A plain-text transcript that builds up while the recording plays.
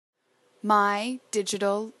My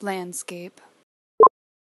digital landscape.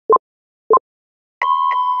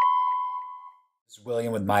 This is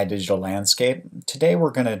William with My Digital Landscape. Today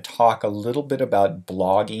we're going to talk a little bit about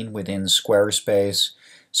blogging within Squarespace,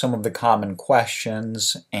 some of the common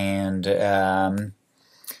questions, and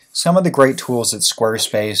some of the great tools that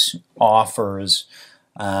Squarespace offers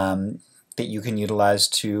that you can utilize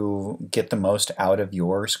to get the most out of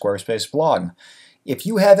your Squarespace blog. If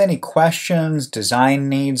you have any questions, design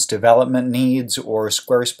needs, development needs, or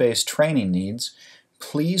Squarespace training needs,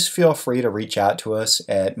 please feel free to reach out to us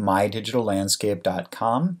at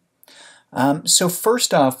mydigitallandscape.com. So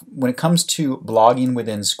first off, when it comes to blogging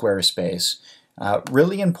within Squarespace,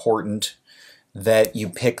 really important that you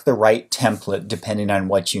pick the right template depending on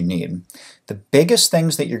what you need. The biggest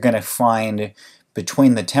things that you're going to find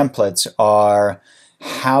between the templates are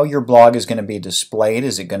how your blog is going to be displayed.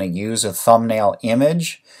 Is it going to use a thumbnail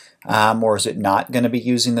image, or is it not going to be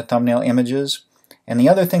using the thumbnail images? And the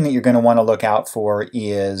other thing that you're going to want to look out for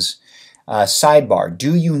is sidebar.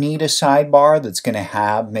 Do you need a sidebar that's going to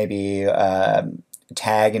have maybe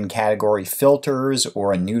tag and category filters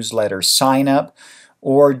or a newsletter sign up?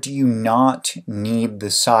 Or do you not need the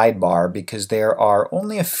sidebar because there are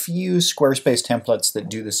only a few Squarespace templates that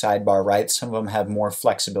do the sidebar right? Some of them have more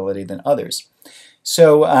flexibility than others.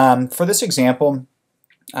 So for this example,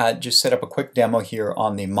 just set up a quick demo here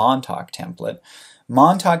on the Montauk template.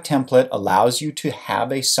 Montauk template allows you to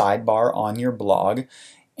have a sidebar on your blog,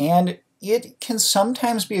 and it can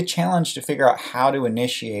sometimes be a challenge to figure out how to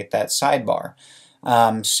initiate that sidebar.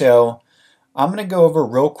 So I'm going to go over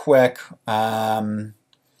real quick. If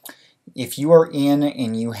you are in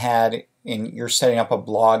and you're setting up a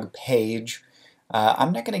blog page,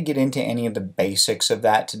 I'm not going to get into any of the basics of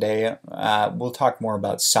that today. We'll talk more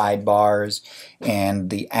about sidebars and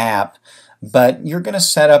the app, but you're going to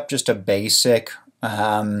set up just a basic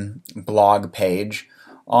blog page.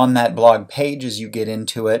 On that blog page, as you get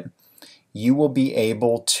into it, you will be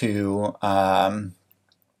able to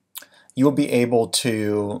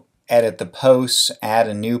edit the posts, add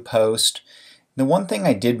a new post. The one thing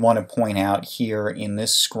I did want to point out here in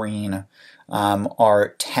this screen are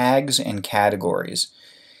tags and categories.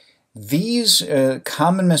 These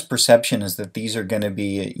common misperception is that these are going to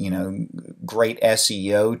be, great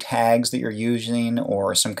SEO tags that you're using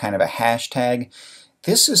or some kind of a hashtag.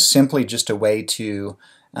 This is simply just a way to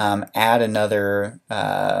add another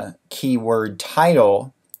keyword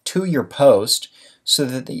title to your post so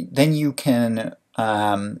that then you can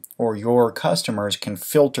or your customers can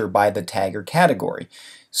filter by the tag or category.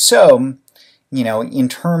 So, in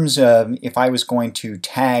terms of if I was going to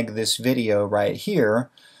tag this video right here,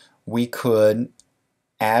 we could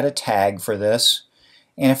add a tag for this.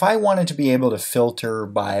 And if I wanted to be able to filter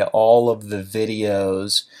by all of the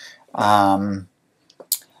videos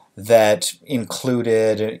that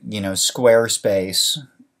included, Squarespace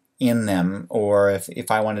in them, or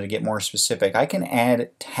if I wanted to get more specific, I can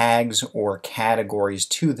add tags or categories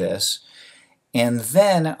to this, and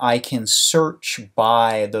then I can search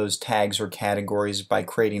by those tags or categories by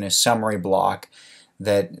creating a summary block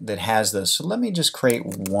that has this. So let me just create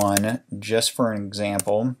one just for an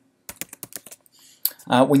example.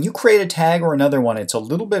 When you create a tag or another one, it's a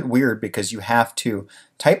little bit weird because you have to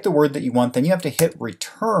type the word that you want, then you have to hit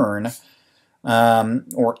return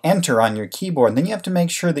or enter on your keyboard, and then you have to make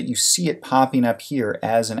sure that you see it popping up here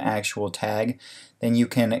as an actual tag. Then you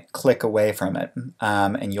can click away from it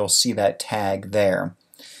and you'll see that tag there.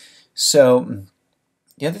 So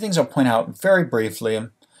the other things I'll point out very briefly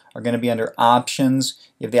are going to be under options.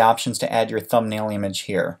 You have the options to add your thumbnail image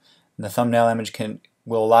here. And the thumbnail image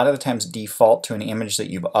will a lot of the times default to an image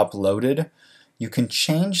that you've uploaded. You can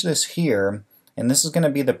change this here, and this is going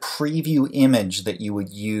to be the preview image that you would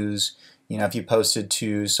use. If you posted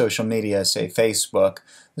to social media, say Facebook,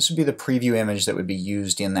 this would be the preview image that would be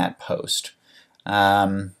used in that post.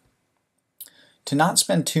 To not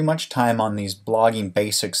spend too much time on these blogging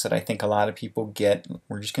basics that I think a lot of people get,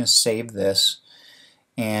 we're just going to save this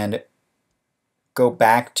and go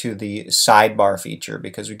back to the sidebar feature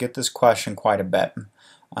because we get this question quite a bit.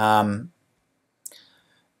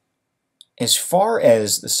 As far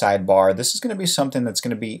as the sidebar, this is going to be something that's going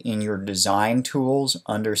to be in your design tools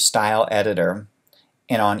under Style Editor,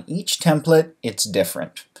 and on each template it's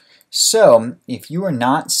different. So if you are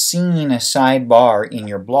not seeing a sidebar in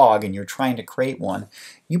your blog and you're trying to create one,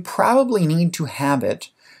 you probably need to have it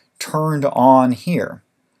turned on here.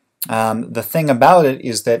 The thing about it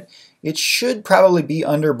is that it should probably be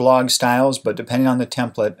under blog styles, but depending on the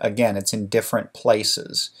template, again, it's in different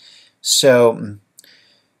places. So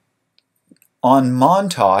on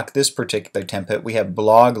Montauk, this particular template, we have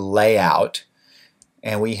blog layout,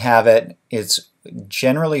 and we have it's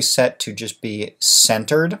generally set to just be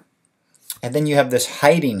centered. And then you have this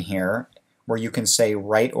hiding here where you can say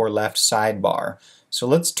right or left sidebar. So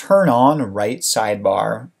let's turn on right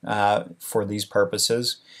sidebar for these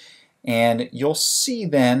purposes. And you'll see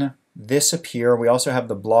then this appear. We also have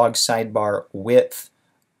the blog sidebar width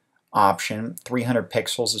option. 300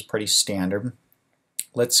 pixels is pretty standard.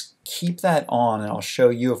 Let's keep that on, and I'll show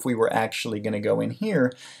you if we were actually going to go in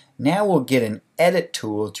here. Now we'll get an edit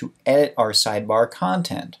tool to edit our sidebar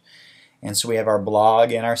content. And so we have our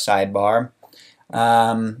blog and our sidebar.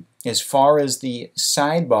 As far as the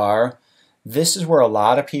sidebar, this is where a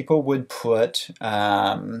lot of people would put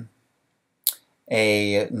a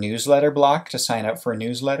newsletter block to sign up for a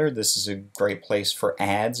newsletter. This is a great place for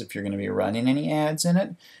ads if you're going to be running any ads in it.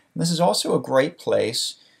 And this is also a great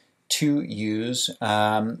place to use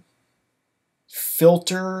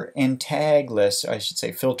filter and tag lists. I should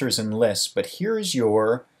say filters and lists, but here's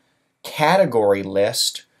your category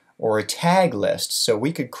list or a tag list. So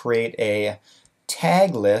we could create a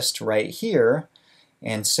tag list right here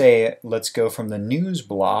and say, let's go from the news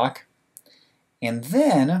block, and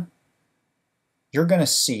then you're going to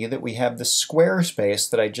see that we have the Squarespace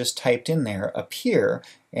that I just typed in there appear,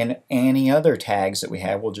 and any other tags that we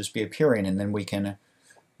have will just be appearing, and then we can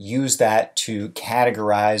use that to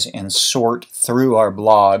categorize and sort through our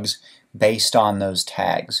blogs based on those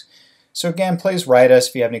tags. So again, please write us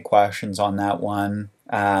if you have any questions on that one,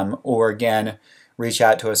 or again, reach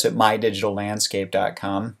out to us at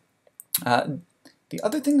mydigitallandscape.com. The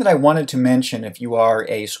other thing that I wanted to mention, if you are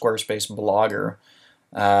a Squarespace blogger,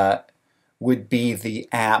 would be the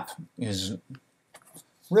app is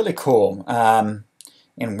really cool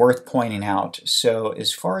and worth pointing out. So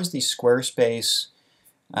as far as the Squarespace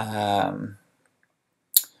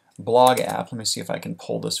blog app, let me see if I can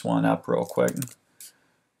pull this one up real quick.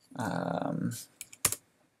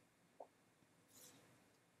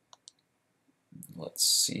 Let's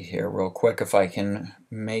see here real quick if I can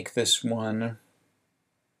make this one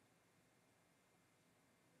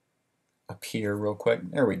appear real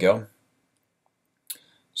quick. There we go.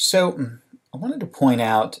 So I wanted to point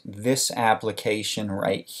out this application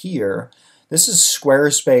right here. This is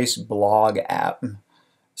Squarespace blog app.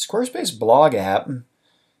 Squarespace blog app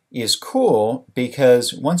is cool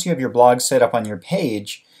because once you have your blog set up on your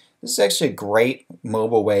page, this is actually a great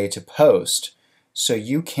mobile way to post. So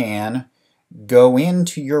you can go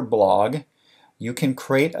into your blog, you can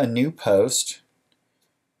create a new post,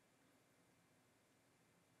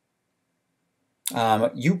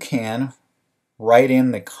 you can write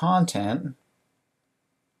in the content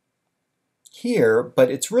here,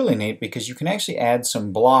 but it's really neat because you can actually add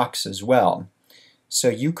some blocks as well. So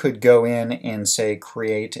you could go in and say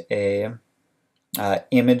create a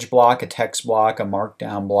image block, a text block, a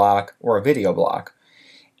markdown block, or a video block.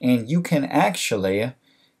 And you can actually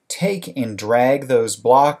take and drag those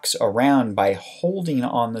blocks around by holding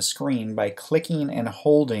on the screen, by clicking and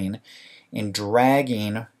holding and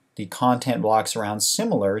dragging the content blocks around,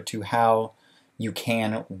 similar to how you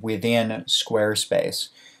can within Squarespace.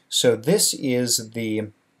 So this is the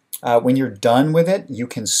when you're done with it, you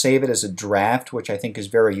can save it as a draft, which I think is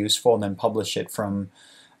very useful, and then publish it from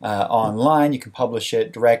online. You can publish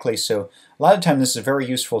it directly. So a lot of times this is a very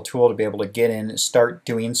useful tool to be able to get in, start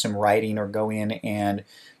doing some writing, or go in and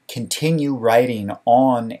continue writing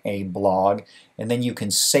on a blog, and then you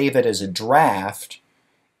can save it as a draft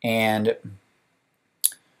and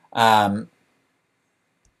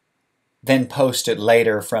then post it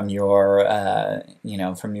later from your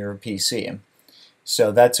from your PC.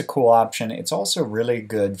 So that's a cool option. It's also really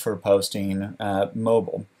good for posting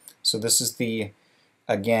mobile. So this is the,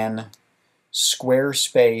 again,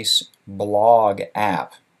 Squarespace blog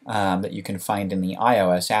app that you can find in the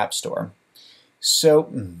iOS App Store.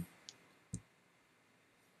 So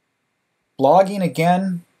blogging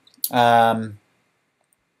again, as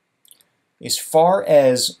far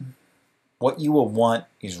as what you will want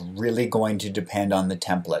is really going to depend on the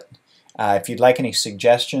template. If you'd like any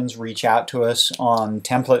suggestions, reach out to us on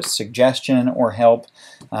template suggestion or help,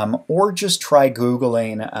 or just try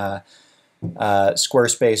Googling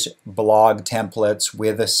Squarespace blog templates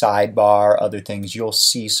with a sidebar, other things. You'll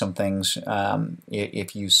see some things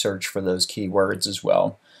if you search for those keywords as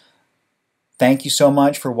well. Thank you so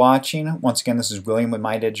much for watching. Once again, this is William with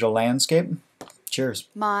My Digital Landscape. Cheers.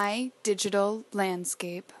 My Digital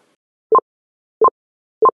Landscape.